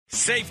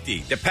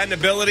Safety,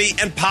 dependability,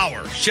 and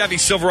power. Chevy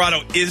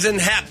Silverado isn't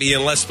happy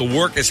unless the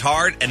work is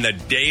hard and the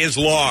day is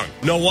long.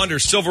 No wonder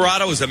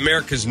Silverado is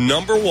America's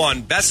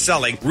 #1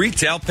 best-selling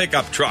retail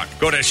pickup truck.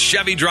 Go to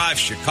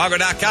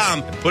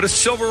ChevyDriveChicago.com and put a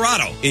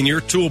Silverado in your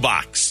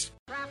toolbox.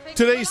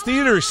 Today's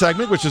theater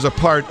segment, which is a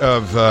part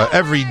of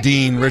every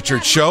Dean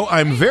Richards show,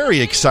 I'm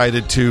very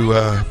excited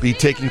to be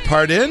taking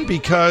part in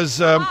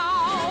because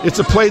it's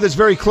a play that's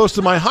very close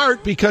to my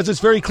heart, because it's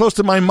very close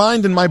to my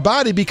mind and my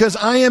body, because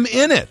I am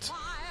in it.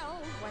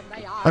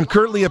 I'm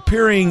currently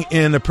appearing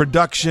in a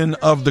production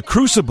of The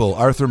Crucible,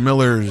 Arthur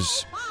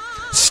Miller's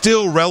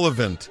still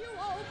relevant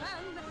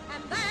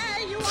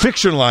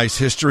fictionalized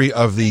history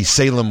of the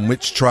Salem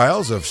witch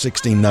trials of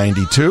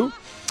 1692.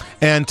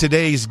 And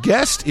today's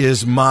guest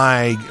is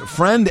my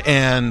friend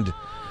and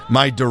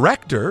my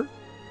director,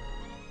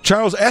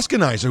 Charles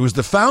Eskenizer, who's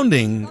the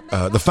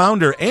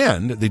founder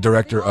and the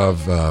director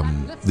of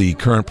the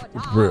current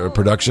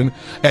production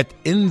at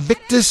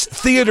Invictus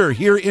Theatre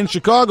here in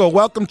Chicago.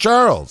 Welcome,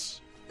 Charles.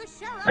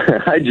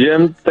 Hi,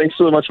 Jim. Thanks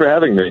so much for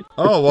having me.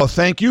 Oh, well,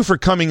 thank you for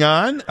coming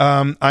on.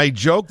 I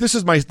joke, this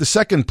is the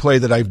second play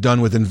that I've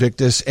done with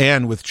Invictus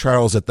and with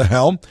Charles at the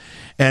helm.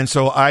 And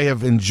so I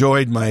have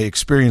enjoyed my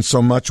experience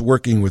so much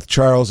working with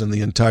Charles and the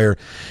entire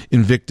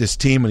Invictus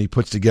team, and he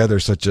puts together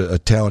such a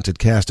talented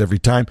cast every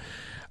time.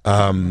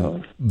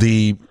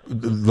 The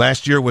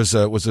last year was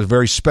a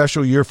very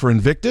special year for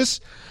Invictus.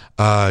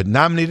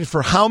 Nominated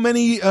for how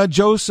many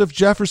Joseph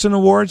Jefferson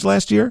Awards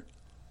last year?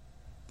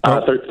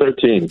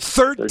 13.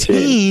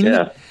 13?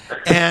 Yeah.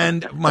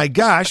 And my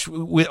gosh,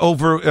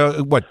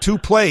 over 2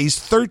 plays,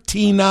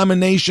 13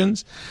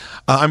 nominations.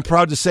 I'm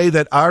proud to say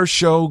that our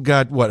show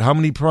got how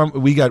many?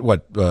 We got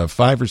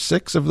 5 or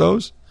 6 of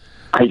those.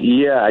 I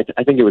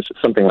think it was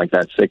something like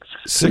that. Six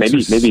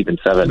maybe even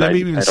 7. Maybe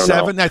even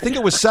 7. I think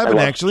it was 7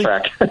 actually.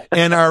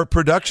 And our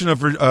production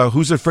of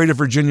Who's Afraid of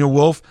Virginia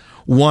Woolf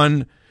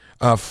won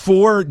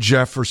 4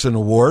 Jefferson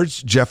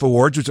Awards, Jeff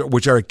Awards,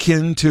 which are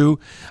akin to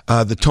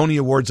the Tony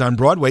Awards on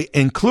Broadway,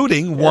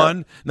 including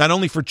one not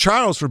only for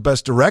Charles for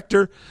Best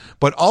Director,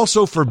 but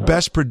also for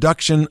Best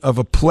Production of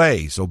a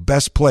Play. So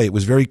Best Play. It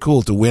was very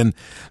cool to win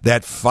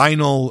that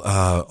final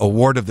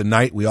award of the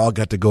night. We all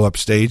got to go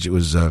upstage. It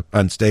was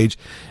on stage.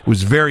 It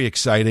was very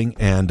exciting.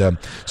 And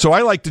so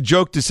I like to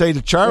joke to say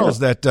to Charles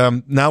that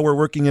now we're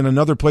working in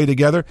another play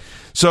together.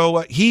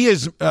 So he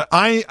is,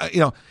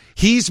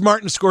 he's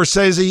Martin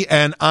Scorsese,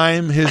 and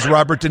I'm his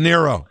Robert De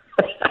Niro.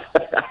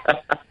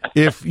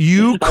 If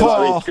you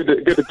call...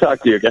 Good to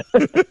talk to you again.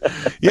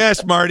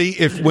 Yes, Marty.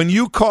 When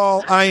you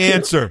call, I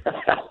answer.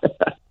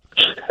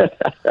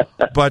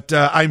 But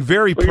I'm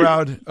very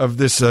proud of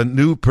this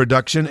new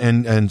production,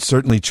 and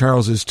certainly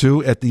Charles is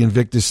too, at the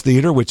Invictus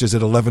Theatre, which is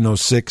at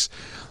 1106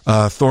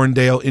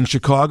 Thorndale in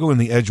Chicago in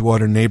the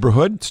Edgewater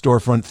neighborhood,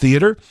 storefront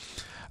theater.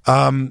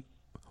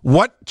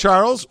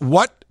 Charles,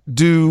 what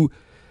do...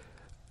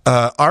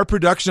 our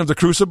production of The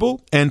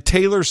Crucible and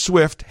Taylor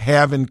Swift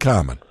have in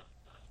common?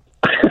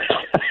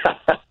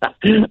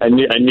 I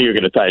knew you were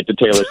going to tie it to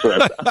Taylor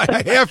Swift.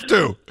 I have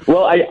to.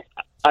 Well,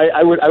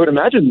 I would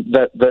imagine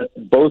that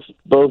both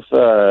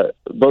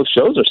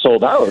shows are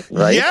sold out,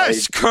 right?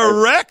 Yes,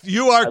 correct.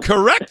 You are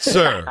correct,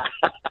 sir.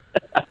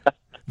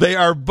 They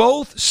are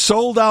both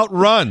sold out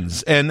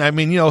runs, and I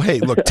mean, hey,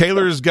 look,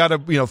 Taylor's got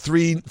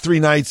three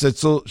nights at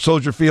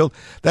Soldier Field.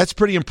 That's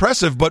pretty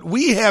impressive. But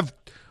we have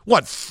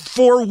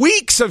 4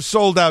 weeks of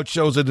sold-out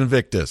shows at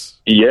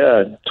Invictus?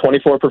 Yeah,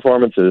 24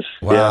 performances.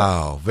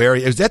 Wow,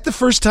 Is that the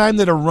first time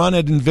that a run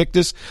at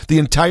Invictus, the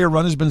entire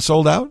run has been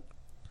sold out?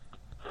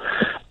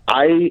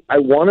 I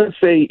want to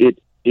say it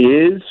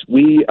is.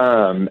 We,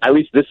 at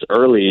least this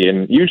early,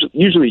 and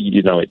usually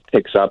it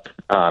picks up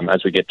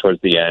as we get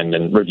towards the end,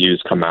 and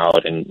reviews come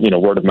out, and,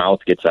 word of mouth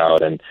gets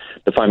out, and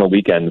the final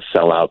weekends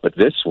sell out. But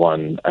this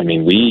one, I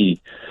mean, we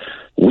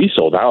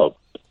sold out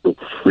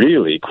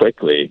really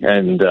quickly.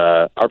 And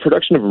our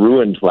production of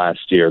Ruined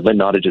last year, Lynn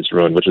Nottage's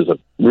Ruined, which is a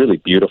really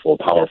beautiful,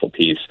 powerful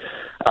piece,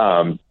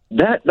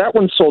 that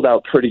one sold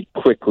out pretty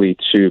quickly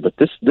too. But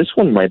this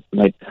one might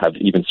have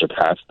even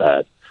surpassed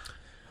that.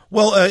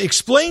 Well,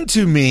 explain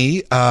to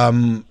me.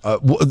 Arthur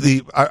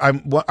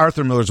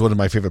Miller is one of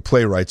my favorite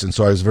playwrights, and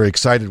so I was very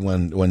excited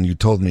when you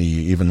told me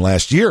even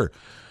last year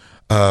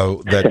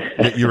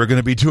that you were going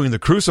to be doing The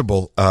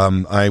Crucible.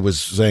 I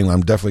was saying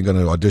I'm definitely going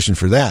to audition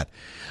for that.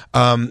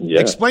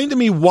 Explain to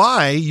me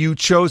why you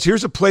chose.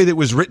 Here's a play that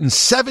was written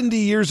 70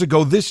 years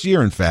ago this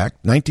year, in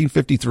fact,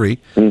 1953,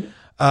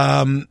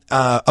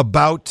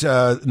 about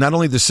not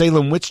only the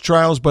Salem witch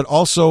trials, but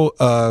also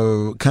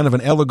kind of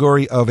an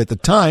allegory of, at the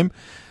time,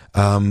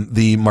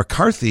 the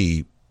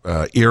McCarthy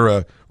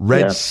era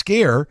Red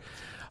Scare.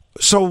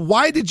 So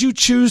why did you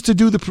choose to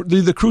do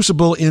the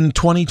Crucible in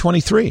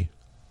 2023?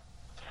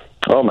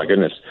 Oh, my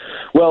goodness.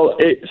 Well,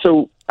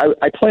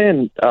 I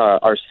plan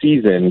our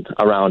season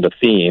around a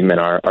theme, and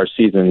our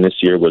season this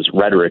year was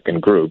rhetoric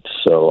and groups.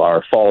 So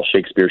our fall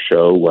Shakespeare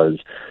show was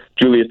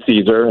Julius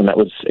Caesar, and that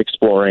was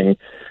exploring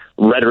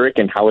rhetoric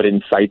and how it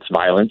incites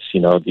violence.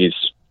 These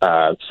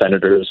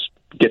senators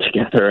get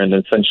together and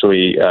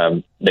essentially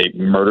they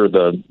murder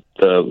the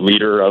the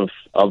leader of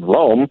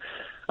Rome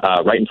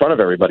right in front of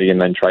everybody,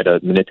 and then try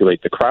to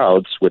manipulate the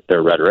crowds with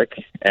their rhetoric,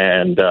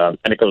 and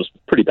it goes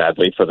pretty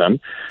badly for them.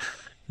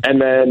 And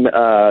then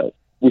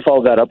we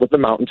followed that up with The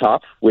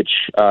Mountaintop, which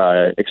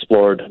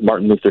explored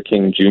Martin Luther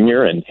King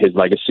Jr. and his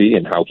legacy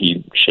and how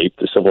he shaped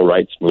the civil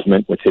rights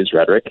movement with his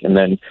rhetoric. And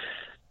then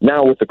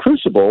now with The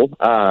Crucible,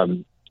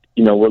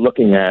 we're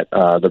looking at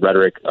the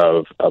rhetoric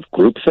of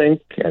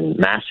groupthink and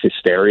mass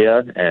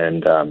hysteria.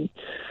 And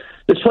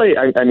this play,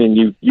 I mean,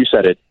 you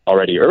said it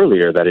already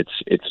earlier, that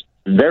it's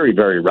very,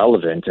 very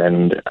relevant.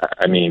 And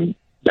I mean,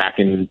 back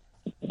in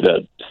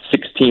the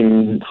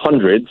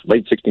 1600s,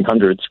 late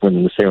 1600s,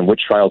 when the Salem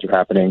witch trials were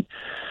happening,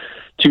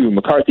 to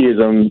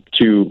McCarthyism,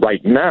 to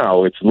right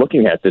now, it's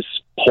looking at this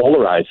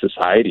polarized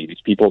society,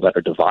 these people that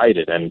are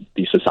divided, and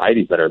these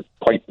societies that are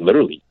quite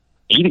literally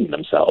eating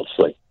themselves,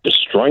 like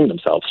destroying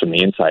themselves from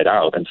the inside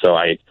out. And so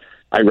I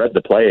read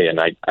the play, and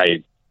I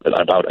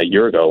about a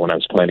year ago when I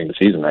was planning the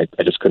season, I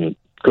just couldn't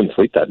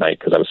sleep that night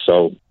because I was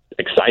so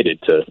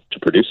excited to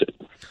produce it.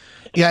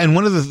 Yeah, and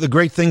one of the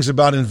great things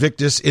about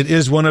Invictus, it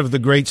is one of the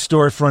great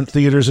storefront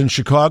theaters in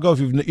Chicago.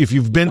 If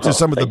you've been to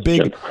some of the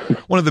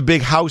one of the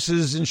big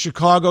houses in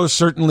Chicago,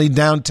 certainly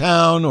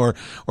downtown or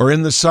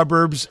in the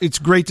suburbs, it's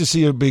great to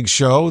see a big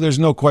show. There's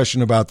no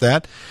question about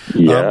that.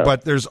 Yeah.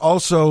 But there's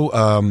also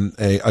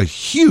a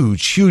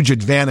huge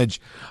advantage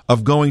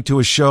of going to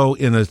a show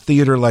in a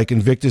theater like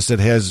Invictus that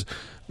has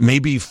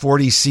maybe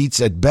 40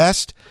 seats at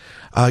best.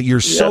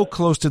 You're so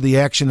close to the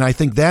action. I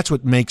think that's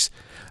what makes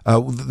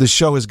the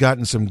show has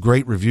gotten some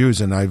great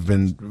reviews, and I've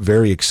been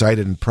very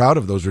excited and proud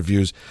of those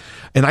reviews.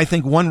 And I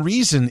think one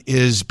reason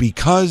is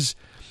because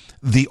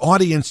the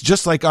audience,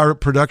 just like our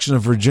production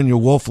of Virginia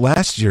Woolf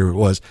last year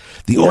was,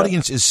 the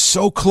audience is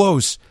so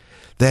close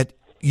that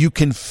you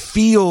can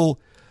feel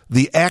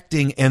the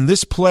acting, and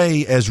this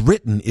play as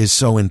written is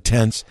so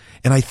intense.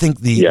 And I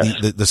think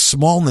the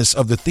smallness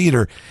of the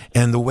theater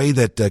and the way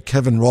that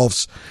Kevin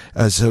Rolfs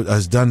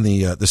has done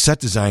the set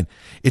design,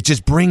 it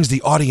just brings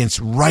the audience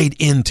right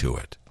into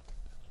it.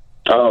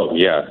 Oh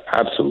yeah,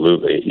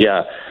 absolutely.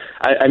 Yeah.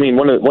 I mean,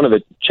 one of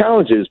the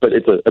challenges, but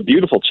it's a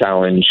beautiful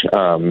challenge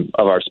of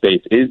our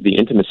space, is the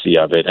intimacy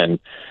of it. And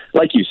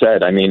like you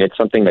said, I mean, it's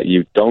something that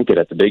you don't get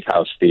at the big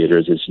house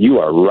theaters. Is you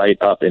are right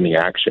up in the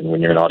action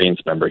when you're an audience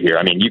member here.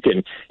 I mean, you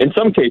can, in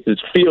some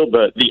cases, feel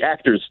the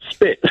actors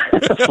spit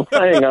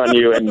flying on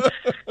you, and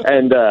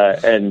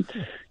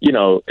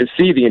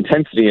see the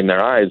intensity in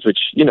their eyes. Which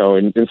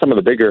in some of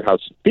the bigger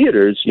house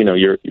theaters,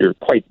 you're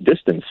quite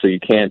distant, so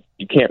you can't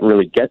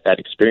really get that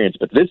experience.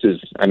 But this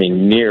is, I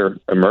mean, near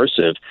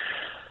immersive.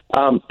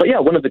 But yeah,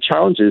 one of the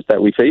challenges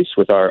that we face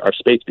with our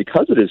space,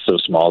 because it is so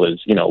small,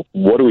 is,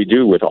 what do we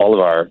do with all of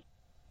our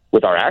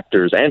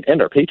actors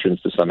and our patrons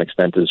to some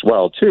extent as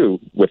well, too,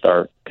 with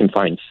our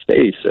confined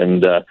space.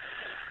 And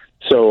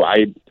so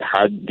I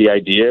had the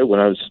idea when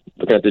I was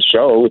looking at this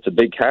show, it's a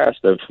big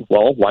cast of,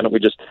 well, why don't we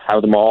just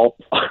have them all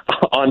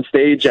on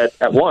stage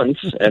at once?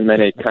 And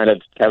then it kind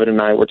of, Kevin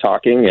and I were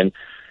talking, and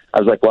I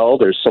was like, well,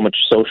 there's so much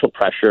social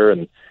pressure,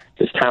 and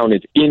this town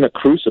is in a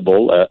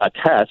crucible, a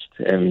test,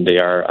 and they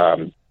are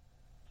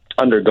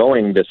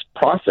undergoing this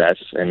process,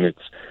 and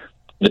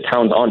the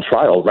town's on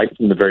trial right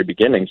from the very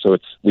beginning. So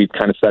we've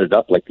kind of set it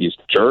up like these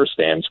juror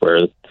stands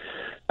where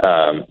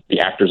the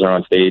actors are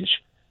on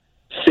stage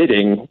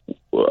sitting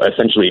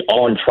essentially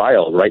on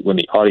trial right when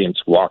the audience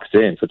walks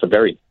in. So it's a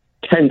very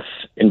tense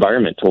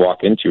environment to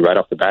walk into right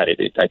off the bat.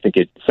 I think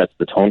it sets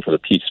the tone for the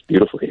piece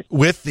beautifully.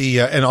 With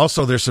the and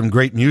also there's some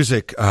great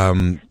music.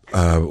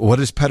 What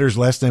is Petter's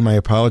last name? I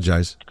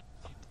apologize.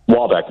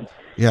 Walbeck.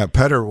 Yeah,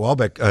 Petter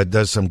Walbeck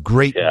does some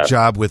great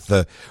job with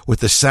the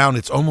sound.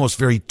 It's almost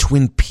very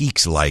Twin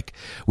Peaks like,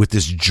 with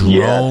this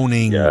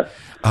droning. Yeah.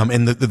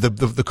 And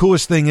the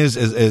coolest thing is,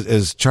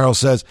 as Charles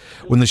says,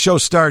 when the show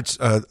starts,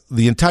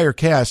 the entire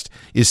cast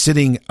is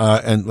sitting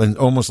and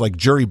almost like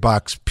jury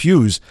box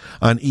pews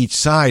on each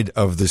side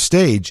of the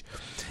stage,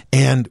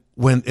 and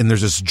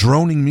there's this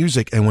droning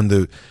music, and when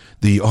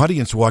the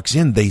audience walks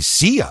in, they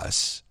see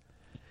us,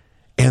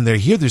 and they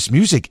hear this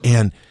music,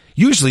 and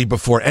usually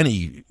before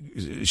any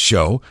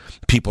show,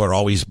 people are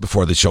always,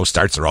 before the show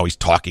starts, they're always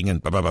talking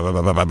and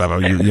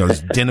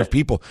this din of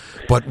people.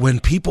 But when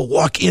people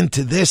walk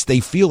into this, they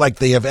feel like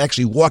they have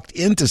actually walked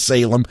into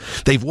Salem.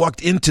 They've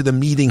walked into the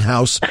meeting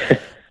house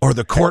or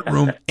the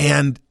courtroom,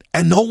 and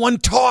no one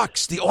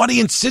talks. The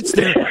audience sits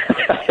there.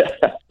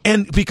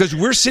 And because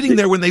we're sitting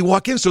there when they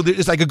walk in, so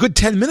it's like a good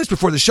 10 minutes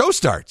before the show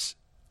starts.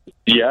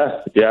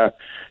 Yeah.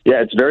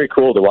 It's very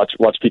cool to watch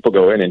people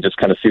go in and just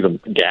kind of see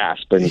them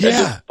gasp and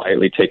just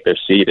quietly take their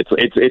seat.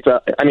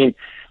 The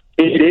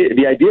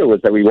idea was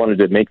that we wanted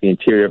to make the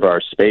interior of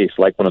our space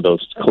like one of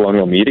those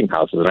colonial meeting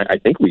houses, and I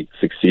think we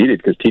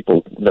succeeded, because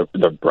people,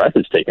 their breath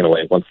is taken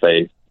away once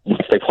they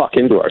walk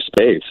into our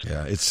space.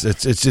 Yeah, it's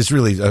just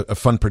really a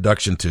fun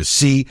production to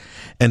see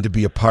and to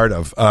be a part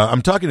of.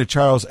 I'm talking to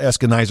Charles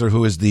Askenizer,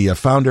 who is the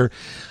founder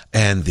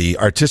and the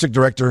artistic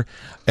director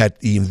at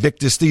the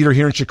Invictus Theatre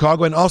here in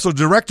Chicago, and also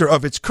director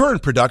of its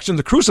current production,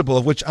 The Crucible,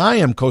 of which I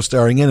am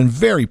co-starring in, and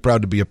very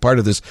proud to be a part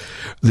of this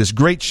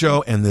great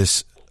show and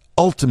this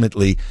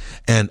ultimately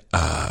an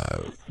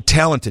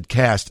talented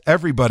cast.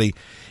 Everybody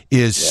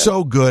is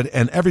so good,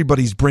 and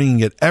everybody's bringing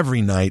it every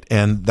night.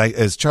 And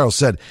as Charles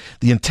said,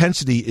 the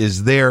intensity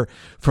is there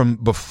from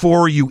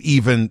before you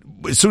even,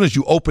 as soon as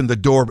you open the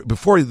door,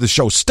 before the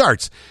show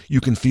starts,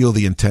 you can feel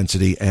the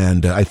intensity.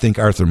 And I think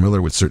Arthur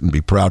Miller would certainly be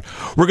proud.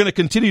 We're going to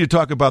continue to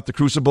talk about the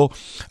Crucible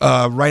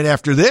right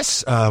after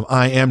this.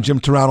 I am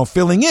Jim Turano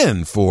filling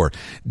in for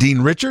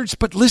Dean Richards,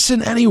 but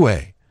listen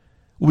anyway.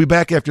 We'll be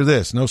back after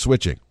this. No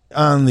switching.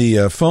 On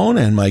the phone,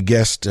 and my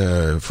guest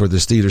for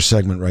this theater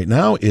segment right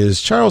now is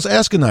Charles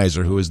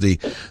Askenizer, who is the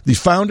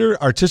founder,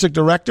 artistic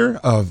director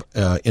of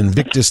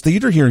Invictus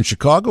Theatre here in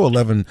Chicago,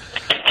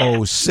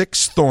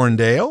 1106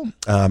 Thorndale,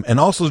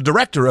 and also the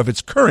director of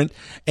its current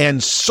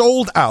and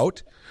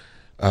sold-out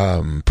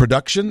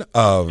production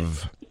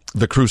of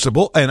The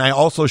Crucible. And I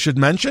also should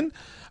mention,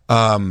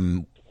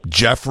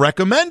 Jeff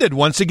recommended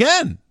once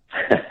again.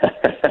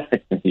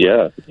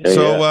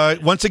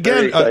 Once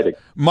again,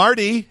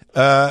 Marty,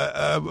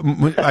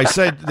 I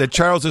said that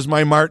Charles is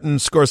my Martin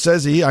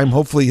Scorsese. I'm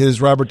hopefully his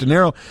Robert De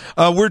Niro.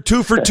 We're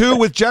 2 for 2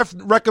 with Jeff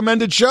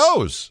recommended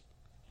shows.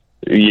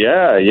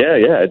 Yeah.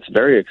 It's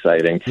very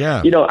exciting.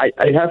 Yeah.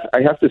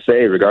 I have to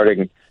say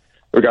regarding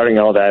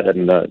all that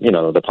and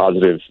the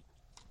positive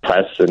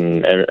press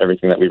and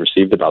everything that we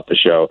received about the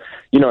show,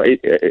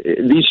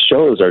 these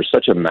shows are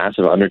such a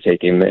massive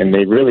undertaking, and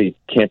they really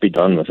can't be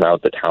done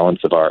without the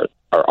talents of our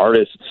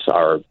artists,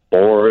 our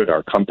board,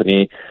 our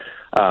company.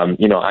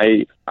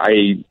 I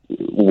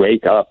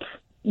wake up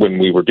when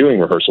we were doing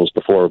rehearsals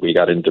before we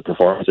got into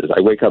performances. I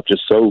wake up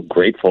just so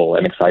grateful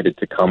and excited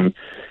to come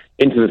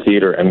into the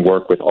theater and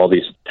work with all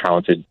these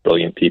talented,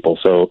 brilliant people.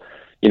 So,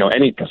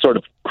 any sort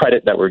of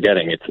credit that we're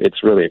getting,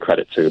 it's really a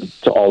credit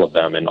to all of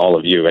them and all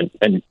of you.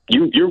 And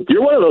you're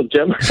one of those,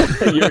 Jim.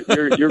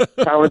 your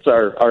talents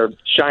are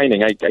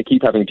shining. I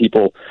keep having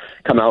people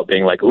come out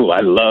being like, "Ooh,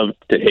 I love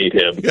to hate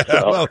him." Yeah,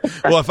 so.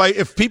 well,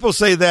 if people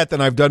say that, then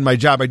I've done my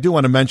job. I do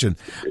want to mention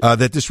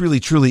that this really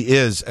truly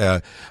is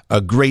a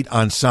great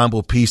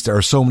ensemble piece. There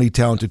are so many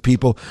talented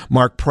people.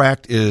 Mark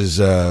Pratt is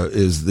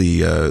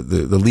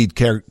the lead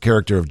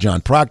character of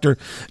John Proctor.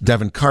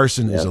 Devin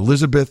Carson is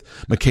Elizabeth.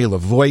 Michaela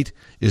Voigt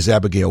is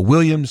Abigail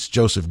Williams.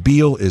 Joseph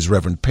Beale is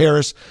Reverend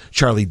Paris.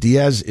 Charlie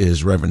Diaz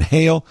is Reverend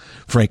Hale.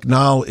 Frank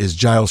Nall is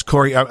Giles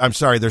Corey. I'm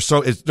sorry, there's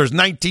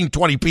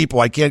 20 people.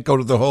 I can't go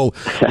to the whole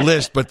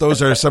list, but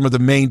those are some of the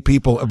main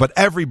people. But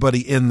everybody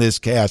in this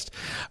cast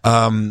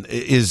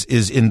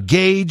is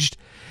engaged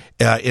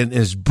and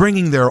is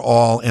bringing their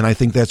all, and I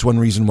think that's one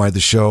reason why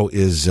the show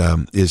is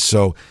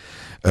so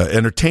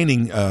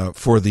entertaining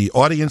for the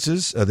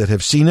audiences that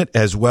have seen it,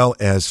 as well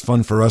as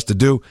fun for us to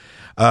do.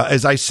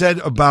 As I said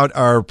about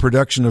our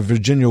production of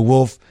Virginia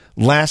Woolf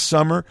last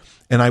summer,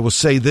 and I will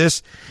say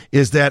this,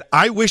 is that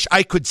I wish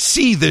I could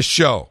see this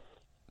show.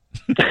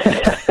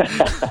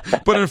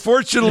 But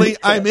unfortunately,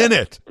 I'm in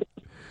it.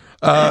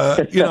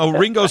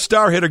 Ringo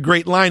Starr had a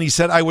great line. He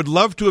said, "I would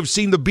love to have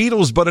seen the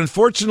Beatles, but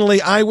unfortunately,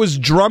 I was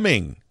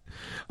drumming."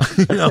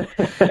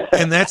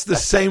 And that's the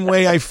same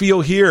way I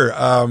feel here.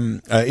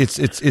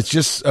 It's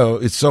just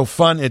it's so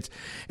fun.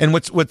 And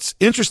what's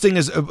interesting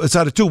is it's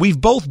out of two.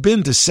 We've both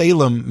been to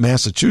Salem,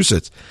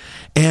 Massachusetts,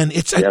 and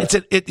it's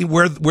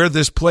where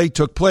this play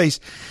took place.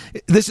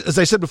 This, as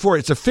I said before,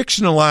 it's a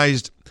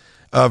fictionalized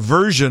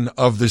version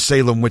of the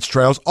Salem witch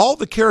trials. All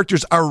the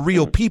characters are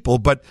real people,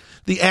 but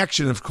the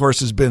action, of course,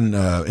 has been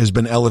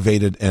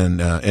elevated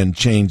and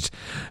changed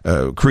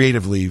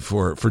creatively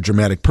for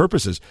dramatic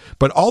purposes.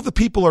 But all the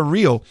people are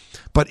real.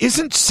 But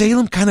isn't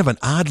Salem kind of an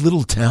odd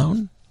little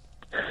town?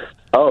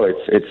 Oh,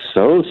 it's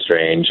so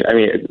strange. I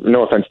mean,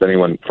 no offense to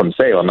anyone from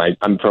Salem.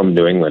 I'm from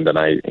New England, and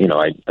I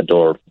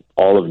adore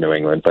all of New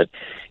England. But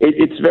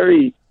it's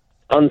very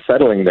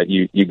unsettling that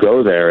you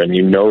go there and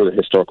the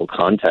historical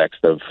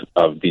context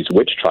of these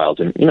witch trials,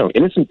 and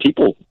innocent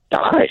people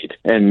died,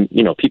 and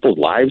people's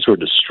lives were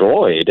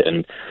destroyed,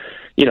 and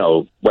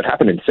what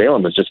happened in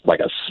Salem was just like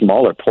a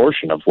smaller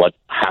portion of what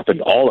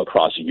happened all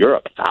across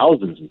Europe.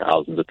 Thousands and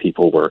thousands of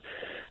people were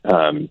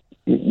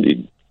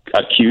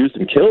accused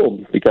and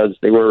killed because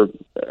they were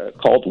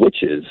called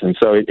witches, and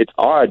so it's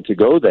odd to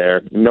go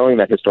there knowing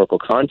that historical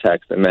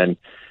context, and then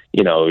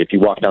if you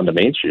walk down the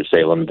main street of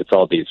Salem, it's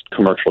all these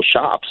commercial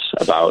shops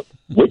about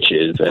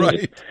witches, and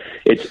right.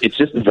 it's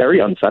just very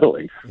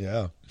unsettling.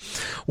 Yeah.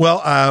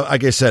 Well,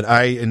 like I said,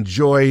 I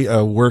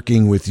enjoy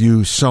working with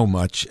you so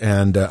much,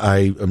 and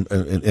and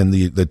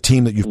the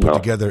team that you've put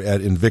together at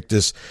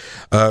Invictus.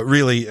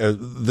 Really,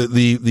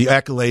 the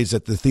accolades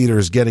that the theater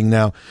is getting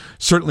now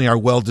certainly are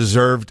well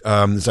deserved.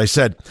 As I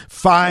said,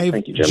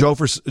 5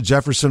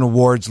 Jefferson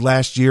Awards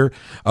last year,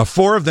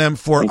 4 of them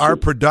for our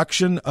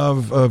production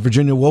of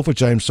Virginia Woolf,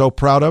 which I am so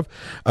proud of.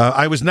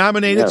 I was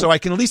nominated, so I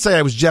can at least say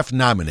I was Jeff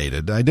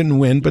nominated. I didn't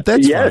win, but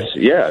that's fine.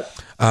 Yes.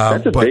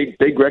 That's a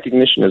big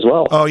recognition as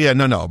well. Oh, yeah,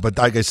 no. But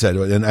like I said,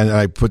 and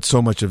I put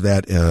so much of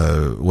that,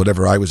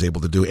 whatever I was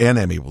able to do and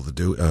am able to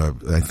do,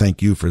 I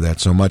thank you for that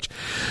so much.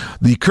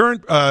 The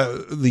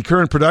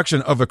current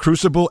production of A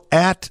Crucible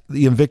at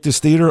the Invictus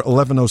Theatre,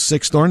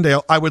 1106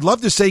 Thorndale. I would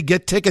love to say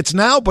get tickets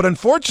now, but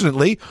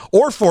unfortunately,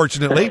 or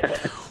fortunately,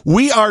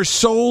 we are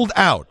sold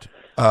out.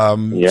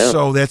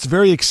 So that's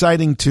very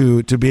exciting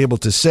to be able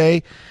to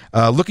say.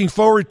 Looking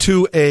forward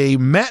to a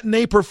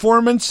matinee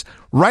performance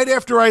right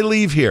after I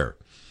leave here.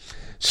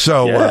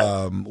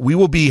 So we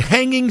will be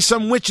hanging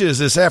some witches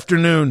this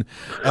afternoon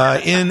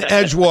in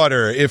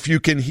Edgewater.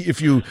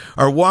 If you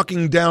are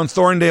walking down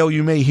Thorndale,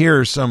 you may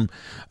hear some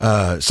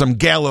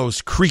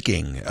gallows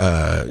creaking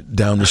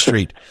down the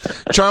street.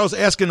 Charles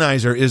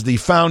Askenizer is the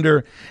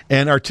founder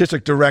and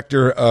artistic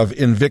director of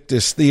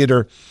Invictus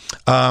Theatre,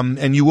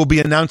 and you will be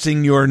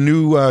announcing your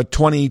new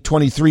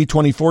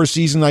 2023-24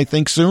 season, I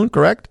think, soon.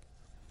 Correct?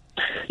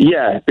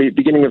 Yeah, the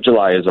beginning of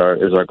July is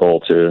our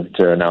goal to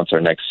announce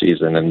our next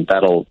season, and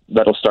that'll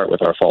start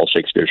with our fall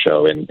Shakespeare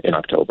show in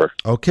October.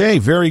 Okay,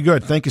 very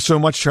good. Thank you so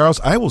much, Charles.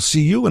 I will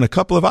see you in a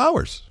couple of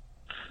hours.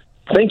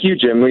 Thank you,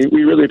 Jim.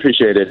 We really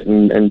appreciate it,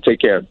 and take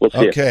care. We'll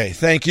see you. Okay,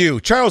 thank you.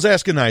 Charles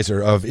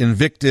Askenizer of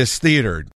Invictus Theatre.